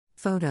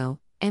Photo,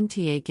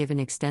 MTA given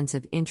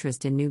extensive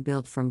interest in new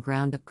build from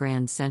ground up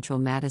Grand Central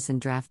Madison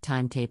draft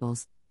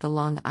timetables. The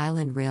Long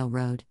Island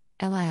Railroad,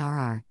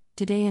 LIRR,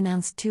 today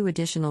announced 2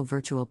 additional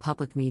virtual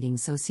public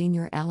meetings so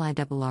senior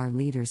LIRR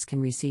leaders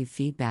can receive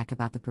feedback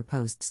about the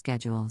proposed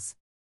schedules.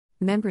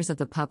 Members of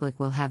the public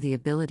will have the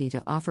ability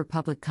to offer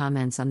public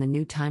comments on the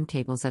new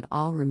timetables at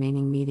all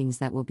remaining meetings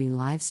that will be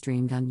live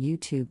streamed on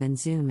YouTube and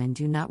Zoom and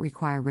do not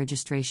require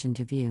registration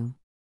to view.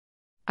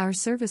 Our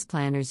service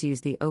planners use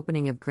the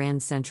opening of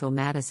Grand Central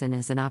Madison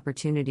as an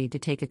opportunity to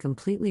take a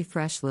completely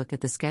fresh look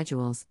at the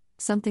schedules,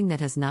 something that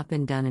has not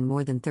been done in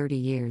more than 30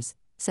 years,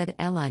 said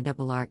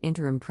LIRR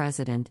Interim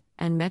President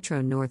and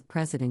Metro North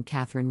President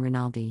Catherine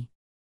Rinaldi.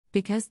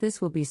 Because this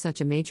will be such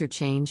a major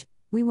change,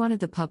 we wanted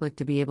the public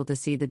to be able to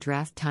see the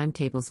draft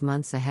timetables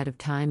months ahead of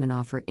time and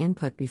offer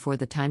input before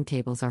the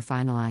timetables are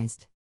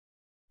finalized.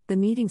 The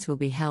meetings will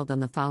be held on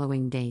the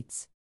following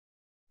dates: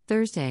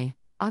 Thursday,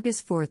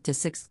 August 4th to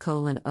 6th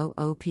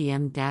 :00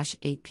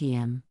 p.m.-8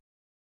 p.m.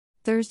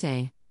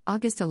 Thursday,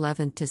 August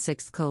 11th to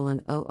 6th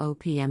 :00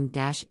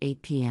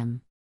 p.m.-8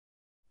 p.m.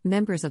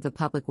 Members of the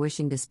public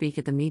wishing to speak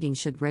at the meeting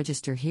should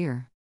register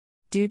here.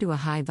 Due to a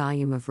high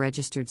volume of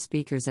registered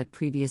speakers at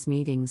previous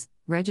meetings,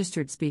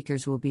 registered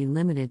speakers will be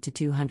limited to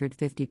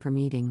 250 per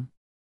meeting.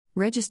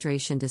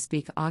 Registration to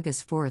speak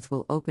August 4th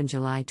will open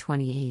July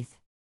 28th.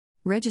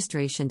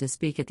 Registration to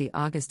speak at the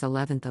August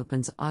 11th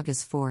opens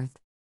August 4th.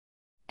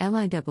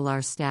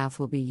 LIRR staff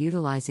will be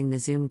utilizing the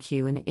Zoom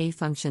Q&A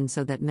function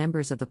so that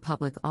members of the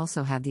public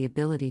also have the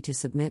ability to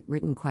submit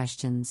written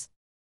questions.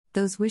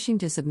 Those wishing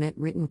to submit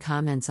written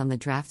comments on the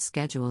draft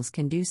schedules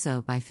can do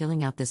so by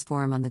filling out this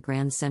form on the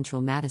Grand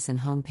Central Madison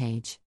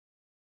homepage.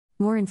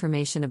 More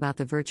information about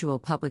the virtual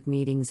public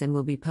meetings and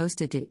will be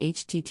posted to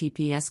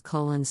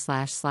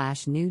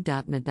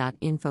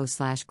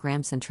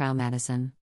https://new.ma.info/GramCentralMadison.